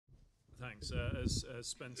Thanks. As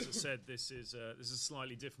Spencer said, this is a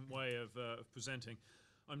slightly different way of presenting.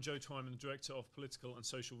 I'm Joe Twyman, the Director of Political and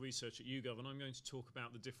Social Research at YouGov, and I'm going to talk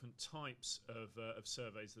about the different types of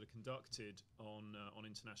surveys that are conducted on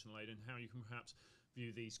international aid and how you can perhaps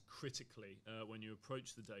view these critically when you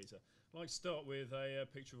approach the data. I'd like to start with a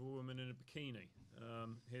picture of a woman in a bikini.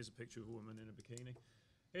 Here's a picture of a woman in a bikini.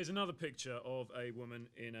 Here's another picture of a woman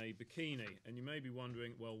in a bikini, and you may be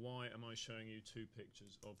wondering, well, why am I showing you two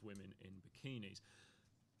pictures of women in bikinis?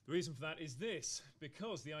 The reason for that is this: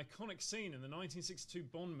 because the iconic scene in the 1962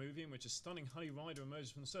 Bond movie in which a stunning Honey Rider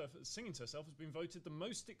emerges from the surf singing to herself has been voted the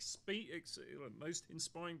most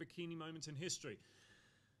inspiring bikini moment in history.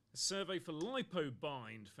 A survey for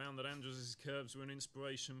LipoBind found that Andrew's curves were an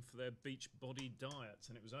inspiration for their beach body diets,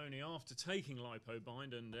 and it was only after taking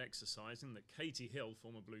LipoBind and exercising that Katie Hill,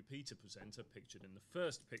 former Blue Peter presenter, pictured in the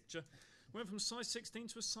first picture, went from size 16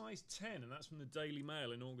 to a size 10, and that's from the Daily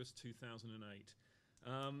Mail in August 2008.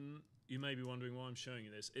 You may be wondering why I'm showing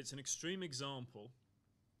you this. It's an extreme example,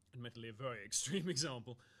 admittedly a very extreme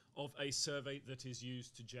example, of a survey that is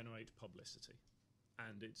used to generate publicity.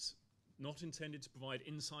 And it's not intended to provide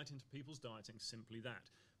insight into people's dieting, simply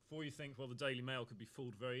that. Before you think, well, the Daily Mail could be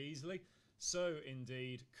fooled very easily, so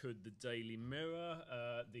indeed could the Daily Mirror,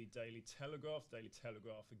 the Daily Telegraph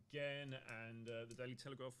again, and the Daily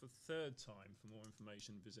Telegraph for the third time. For more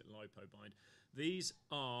information, visit LipoBind. These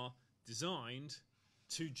are designed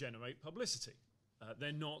to generate publicity.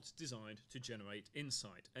 They're not designed to generate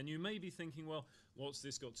insight. And you may be thinking, well, what's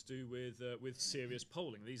this got to do with serious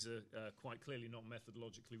polling? These are quite clearly not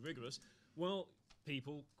methodologically rigorous. Well,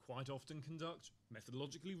 people quite often conduct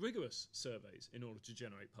methodologically rigorous surveys in order to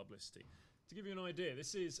generate publicity. To give you an idea,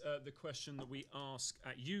 this is the question that we ask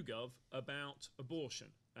at YouGov about abortion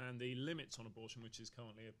and the limits on abortion, which is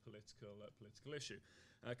currently a political issue.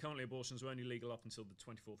 Currently, abortions are only legal up until the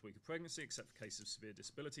 24th week of pregnancy, except for cases of severe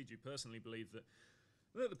disability. Do you personally believe that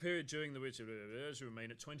the period during which it should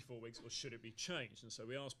remain at 24 weeks, or should it be changed? And so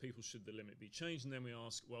we ask people, should the limit be changed? And then we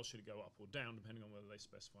ask, well, should it go up or down, depending on whether they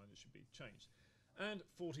specify that it should be changed. And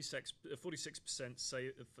 46%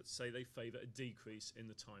 say they favour a decrease in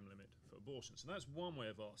the time limit for abortion. So that's one way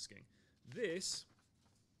of asking. This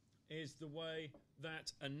is the way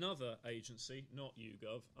that another agency, not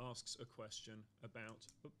YouGov, asks a question about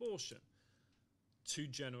abortion to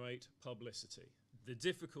generate publicity. The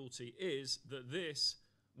difficulty is that this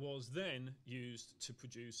was then used to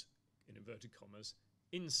produce, in inverted commas,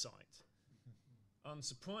 insight.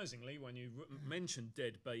 Unsurprisingly, when you mention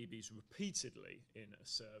dead babies repeatedly in a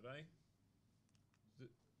survey,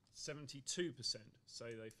 72% say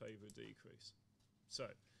they favour a decrease. So,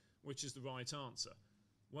 which is the right answer?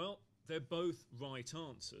 Well, they're both right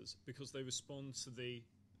answers because they respond to the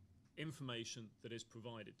information that is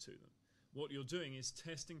provided to them. What you're doing is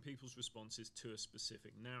testing people's responses to a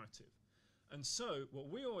specific narrative. And so what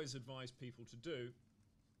we always advise people to do,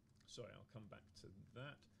 sorry, I'll come back to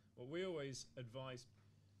that. What we always advise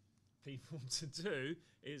people to do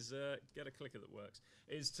is, get a clicker that works,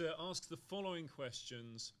 is to ask the following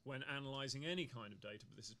questions when analysing any kind of data,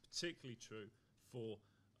 but this is particularly true for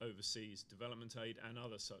overseas development aid and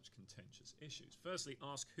other such contentious issues. Firstly,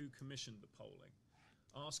 ask who commissioned the polling.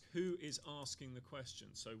 Ask who is asking the question,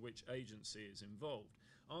 so which agency is involved.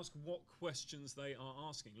 Ask what questions they are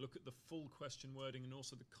asking. Look at the full question wording and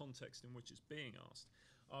also the context in which it's being asked.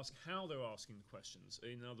 Ask how they're asking the questions.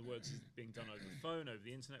 In other words, is it being done over the phone, over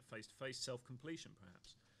the internet, face-to-face, self-completion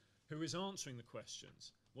perhaps? Who is answering the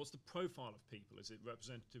questions? What's the profile of people? Is it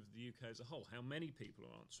representative of the UK as a whole? How many people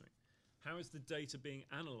are answering? How is the data being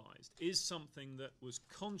analysed? Is something that was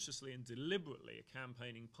consciously and deliberately a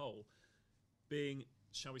campaigning poll being,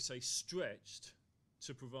 shall we say, stretched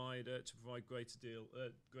to provide greater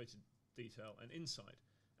detail and insight?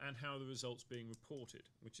 And how are the results being reported,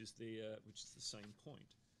 which is the same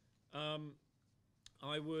point.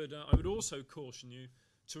 I would also caution you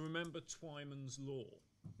to remember Twyman's law.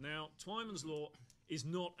 Now, Twyman's law is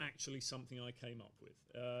not actually something I came up with.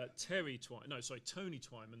 Tony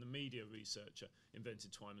Twyman, the media researcher,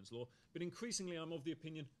 invented Twyman's law, but increasingly I'm of the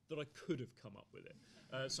opinion that I could have come up with it.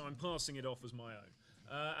 So I'm passing it off as my own.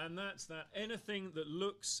 And that's that anything that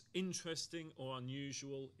looks interesting or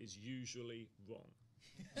unusual is usually wrong.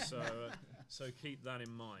 So keep that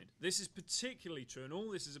in mind. This is particularly true, and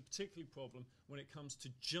all this is a particular problem when it comes to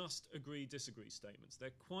just agree-disagree statements.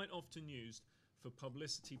 They're quite often used for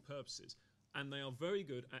publicity purposes, and they are very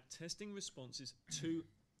good at testing responses to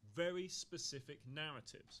very specific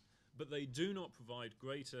narratives, but they do not provide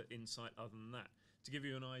greater insight other than that. To give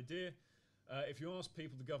you an idea, if you ask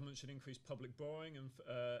people the government should increase public borrowing and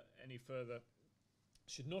any further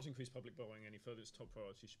should not increase public borrowing any further. Its top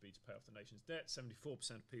priority should be to pay off the nation's debt.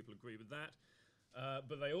 74% of people agree with that.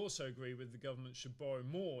 But they also agree with the government should borrow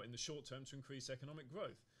more in the short term to increase economic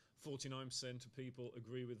growth. 49% of people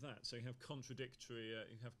agree with that. So you have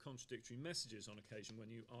contradictory messages on occasion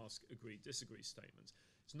when you ask agree-disagree statements.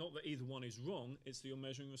 It's not that either one is wrong, it's that you're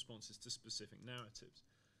measuring responses to specific narratives.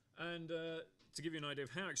 And to give you an idea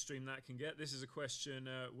of how extreme that can get, this is a question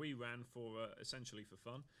we ran for essentially for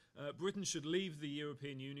fun. Britain should leave the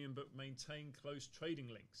European Union but maintain close trading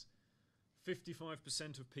links.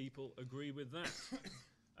 55% of people agree with that.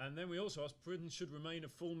 And then we also asked, Britain should remain a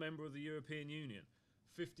full member of the European Union.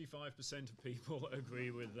 55% of people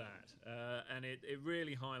agree with that. And it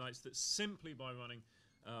really highlights that simply by running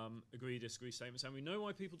agree-disagree statements, and we know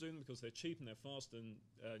why people do them because they're cheap and they're fast and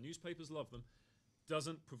newspapers love them,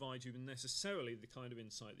 doesn't provide you necessarily the kind of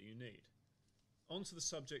insight that you need. Onto the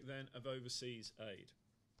subject then of overseas aid.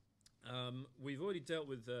 We've already dealt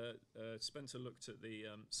with, Spencer looked at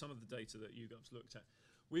some of the data that YouGov's looked at.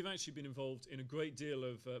 We've actually been involved in a great deal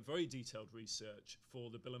of very detailed research for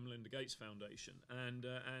the Bill and Melinda Gates Foundation, and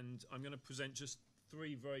I'm going to present just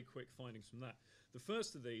 3 very quick findings from that. The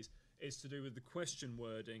first of these is to do with the question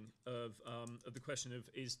wording of the question of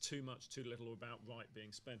is too much, too little, or about right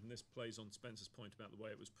being spent, and this plays on Spencer's point about the way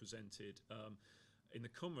it was presented in the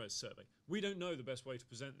Comrades survey. We don't know the best way to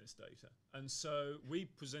present this data, and so we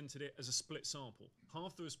presented it as a split sample.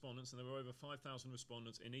 Half the respondents, and there were over 5,000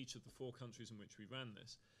 respondents in each of the 4 countries in which we ran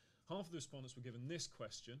this, half of the respondents were given this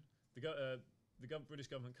question. The British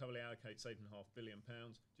government currently allocates £8.5 billion.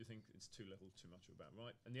 Do you think it's too little, too much, or about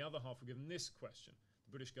right? And the other half were given this question.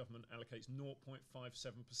 The British government allocates 0.57%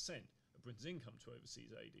 of Britain's income to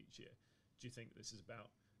overseas aid each year. Do you think this is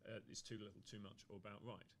is too little, too much, or about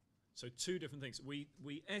right? So 2 different things. We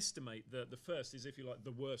estimate that the first is, if you like,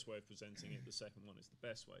 the worst way of presenting it. The second one is the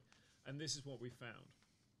best way. And this is what we found.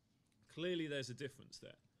 Clearly there's a difference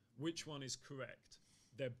there. Which one is correct?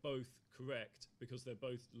 They're both correct because they're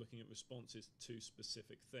both looking at responses to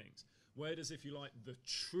specific things. Where does, if you like, the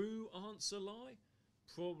true answer lie?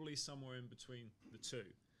 Probably somewhere in between the 2.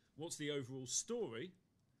 What's the overall story?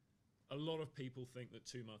 A lot of people think that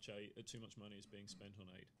too much money is being spent on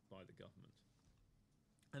aid by the government.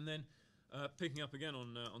 And then, picking up again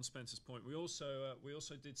on Spencer's point, we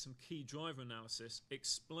also did some key driver analysis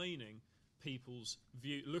explaining people's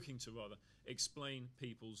explain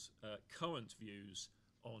people's current views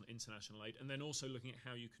on international aid, and then also looking at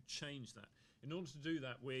how you could change that. In order to do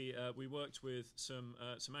that, we worked with some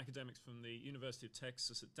academics from the University of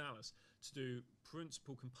Texas at Dallas to do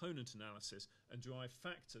principal component analysis and derive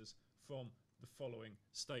factors from the following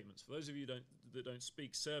statements. For those of you that don't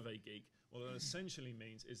speak Survey Geek, what that essentially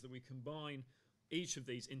means is that we combine each of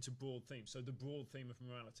these into broad themes. So the broad theme of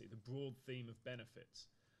morality, the broad theme of benefits,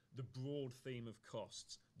 the broad theme of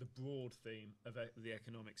costs, the broad theme of the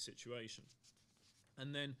economic situation.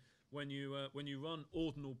 And then when you run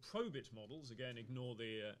ordinal probit models, again ignore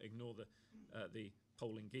the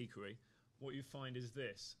polling geekery, what you find is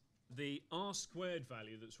this: the R²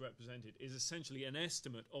 value that's represented is essentially an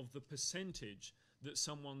estimate of the percentage that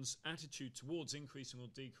someone's attitude towards increasing or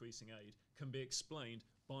decreasing aid can be explained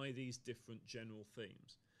by these different general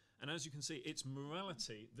themes. And as you can see, it's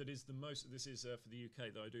morality that is the most. This is for the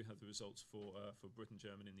UK, though I do have the results for Britain,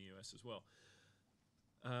 Germany, and the US as well.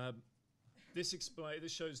 This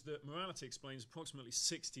shows that morality explains approximately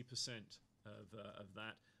 60% of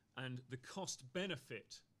that, and the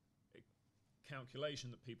cost-benefit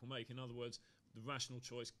calculation that people make, in other words, the rational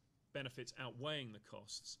choice benefits outweighing the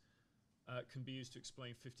costs, can be used to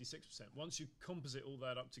explain 56%. Once you composite all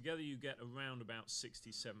that up together, you get around about 67%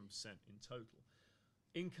 in total.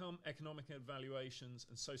 Income, economic evaluations,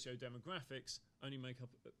 and socio-demographics only make up,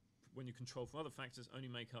 when you control for other factors, only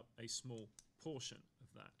make up a small portion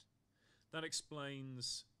of that. That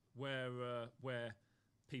explains where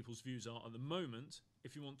people's views are at the moment.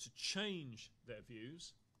 If you want to change their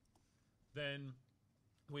views, then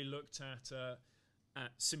we looked at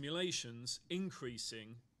simulations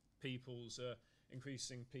increasing people's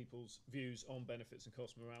views on benefits and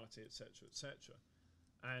cost, morality, etc., etc.,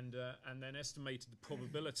 and then estimated the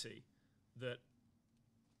probability that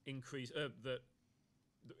we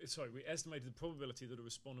estimated the probability that a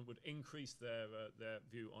respondent would increase their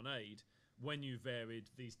view on aid when you varied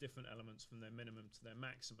these different elements from their minimum to their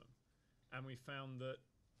maximum. And we found that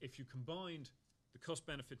if you combined the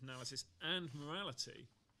cost-benefit analysis and morality,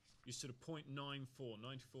 you stood a 0.94,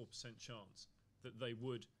 94% chance that they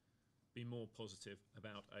would be more positive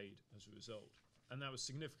about aid as a result. And that was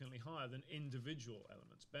significantly higher than individual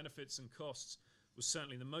elements. Benefits and costs was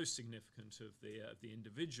certainly the most significant of the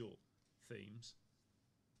individual themes.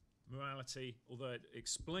 morality, although it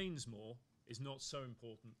explains more, is not so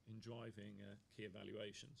important in driving key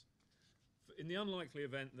evaluations. In the unlikely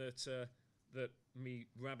event that me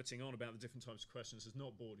rabbiting on about the different types of questions has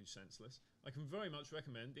not bored you senseless, I can very much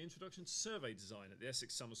recommend the Introduction to Survey Design at the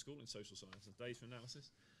Essex Summer School in Social Science and Data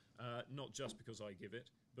Analysis, not just because I give it,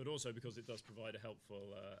 but also because it does provide a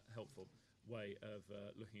helpful way of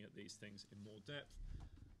looking at these things in more depth.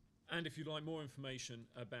 And if you'd like more information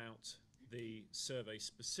about the survey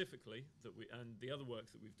specifically and the other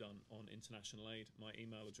work that we've done on international aid, my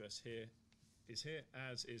email address here,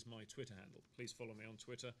 as is my Twitter handle. Please follow me on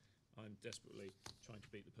Twitter. I'm desperately trying to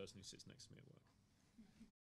beat the person who sits next to me at work.